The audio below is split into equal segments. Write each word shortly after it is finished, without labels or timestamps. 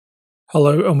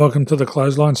Hello and welcome to the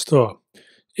Clothesline Store.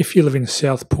 If you live in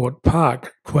Southport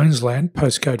Park, Queensland,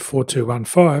 postcode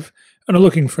 4215, and are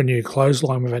looking for a new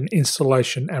clothesline with an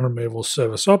installation and removal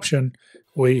service option,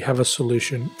 we have a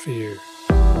solution for you.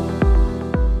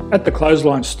 At the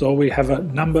Clothesline Store, we have a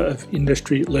number of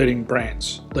industry-leading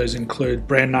brands. These include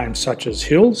brand names such as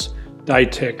Hills,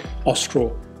 Daytech,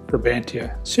 Austral,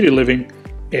 Brabantia, City Living,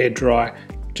 Air Dry,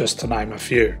 just to name a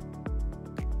few.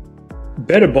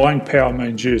 Better buying power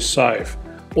means you save.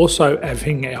 Also,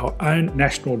 having our own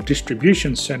national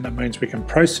distribution centre means we can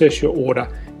process your order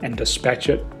and dispatch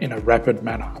it in a rapid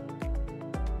manner.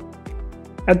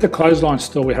 At the Clothesline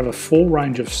Store, we have a full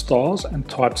range of styles and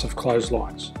types of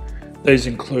clotheslines. These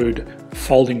include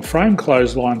folding frame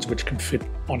clotheslines which can fit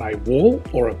on a wall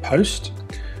or a post,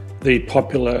 the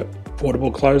popular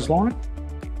portable clothesline,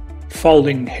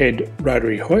 folding head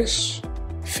rotary hoists,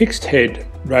 fixed head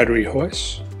rotary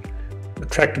hoists,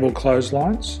 retractable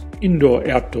clotheslines,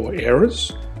 indoor-outdoor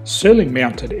airers,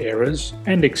 ceiling-mounted airers,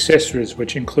 and accessories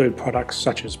which include products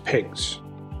such as pegs.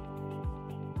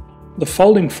 The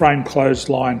folding frame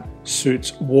clothesline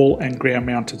suits wall and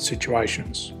ground-mounted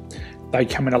situations. They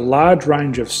come in a large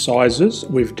range of sizes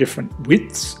with different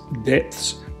widths,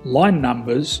 depths, line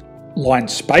numbers, line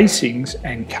spacings,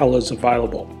 and colours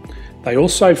available. They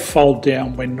also fold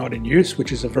down when not in use,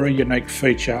 which is a very unique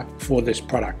feature for this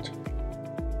product.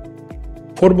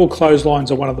 Portable clotheslines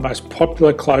are one of the most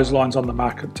popular clotheslines on the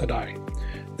market today.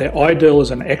 They're ideal as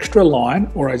an extra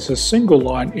line or as a single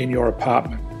line in your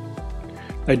apartment.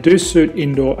 They do suit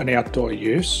indoor and outdoor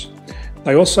use.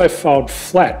 They also fold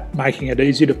flat, making it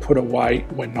easy to put away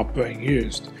when not being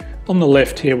used. On the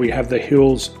left here we have the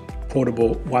Hills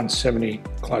Portable 170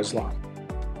 clothesline.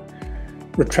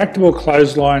 Retractable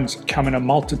clotheslines come in a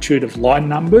multitude of line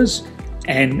numbers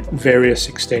and various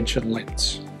extension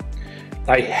lengths.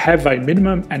 They have a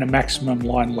minimum and a maximum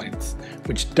line length,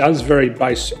 which does vary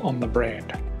based on the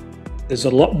brand. There's a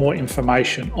lot more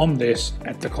information on this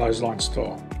at the Clothesline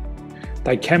Store.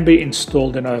 They can be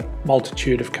installed in a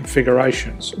multitude of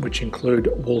configurations, which include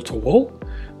wall-to-wall,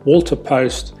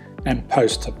 wall-to-post, and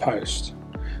post-to-post.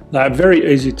 They are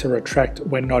very easy to retract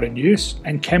when not in use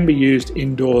and can be used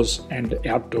indoors and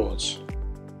outdoors.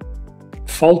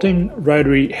 Folding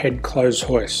rotary head clothes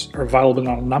hoists are available in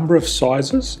a number of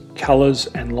sizes, colours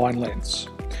and line lengths.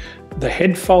 The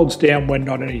head folds down when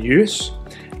not in use,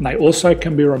 and they also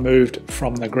can be removed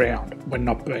from the ground when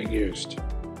not being used.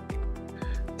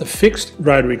 The fixed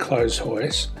rotary clothes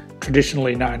hoist,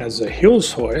 traditionally known as the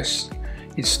Hills hoist,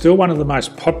 is still one of the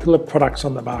most popular products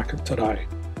on the market today.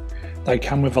 They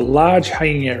come with a large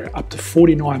hanging area up to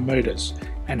 49 metres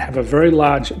and have a very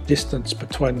large distance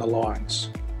between the lines.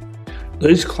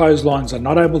 These clotheslines are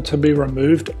not able to be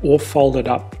removed or folded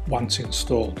up once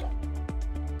installed.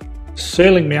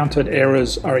 Ceiling mounted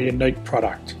airers are a unique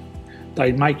product.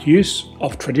 They make use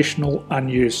of traditional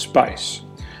unused space.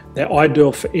 They're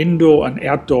ideal for indoor and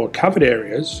outdoor covered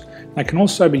areas. They can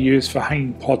also be used for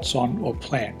hanging pots on or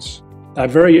plants. They're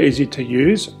very easy to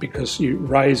use because you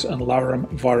raise and lower them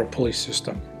via a pulley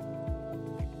system.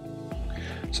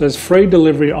 So there's free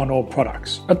delivery on all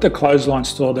products. At the Clothesline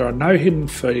Store, there are no hidden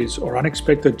fees or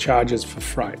unexpected charges for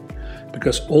freight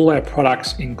because all our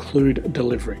products include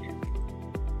delivery.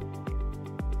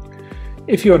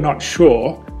 If you're not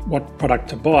sure what product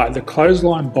to buy, the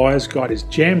Clothesline Buyer's Guide is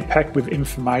jam-packed with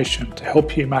information to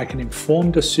help you make an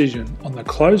informed decision on the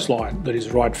clothesline that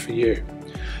is right for you.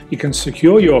 You can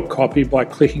secure your copy by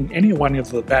clicking any one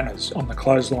of the banners on the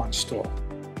Clothesline Store.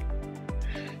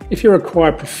 If you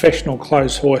require professional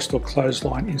clothes hoist or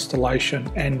clothesline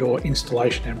installation and/or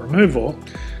installation and removal,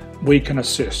 we can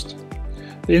assist.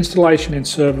 The installation and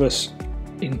service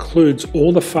includes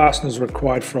all the fasteners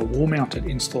required for a wall-mounted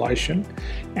installation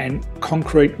and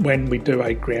concrete when we do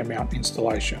a ground mount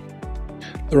installation.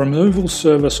 The removal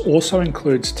service also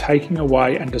includes taking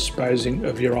away and disposing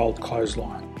of your old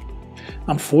clothesline.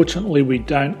 Unfortunately, we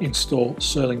don't install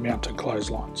ceiling-mounted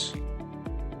clotheslines.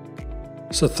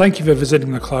 So thank you for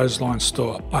visiting the Clothesline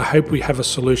Store. I hope we have a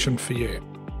solution for you.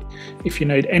 If you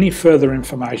need any further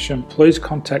information, please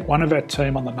contact one of our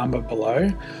team on the number below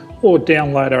or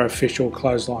download our official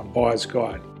Clothesline Buyer's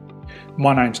Guide.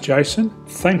 My name's Jason,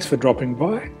 thanks for dropping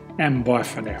by and bye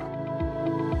for now.